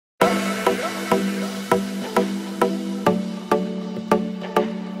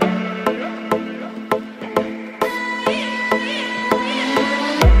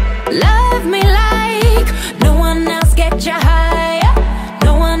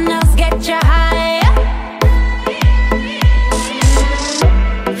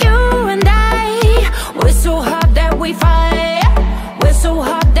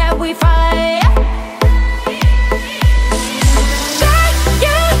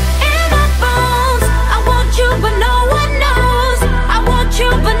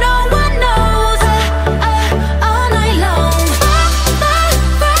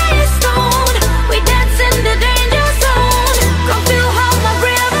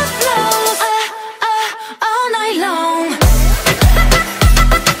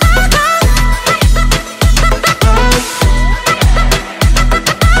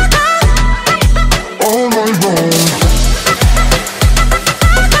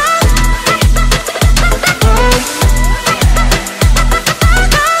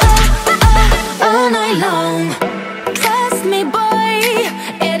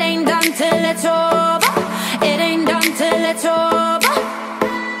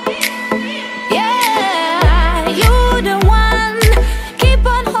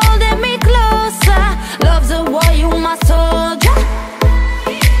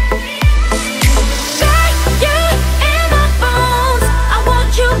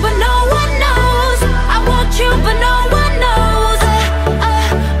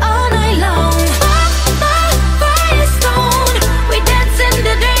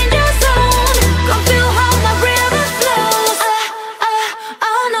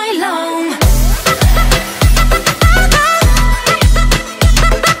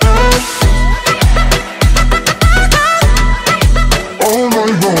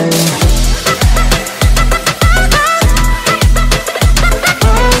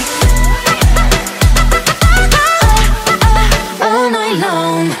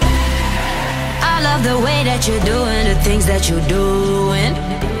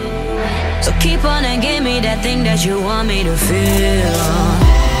everything that you want me to feel.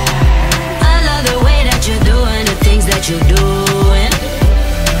 I love the way that you're doing the things that you're doing.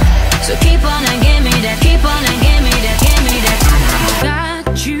 So keep on and give me that, keep on and give me that, give me that.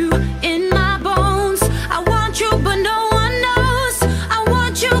 Got you in my bones. I want you but no one knows. I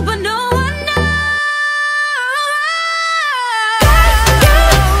want you but no one knows. Got you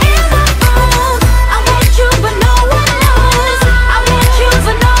in my bones. I want you but no one knows. I want you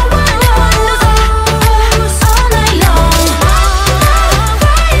but no one knows. All night long,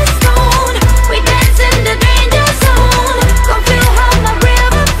 fire stone. We dance in the danger zone. Come feel how my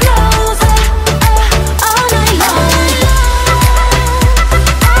river flows. All night long,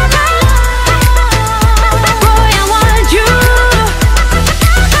 all night long. Boy, I want you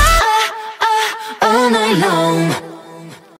all night long.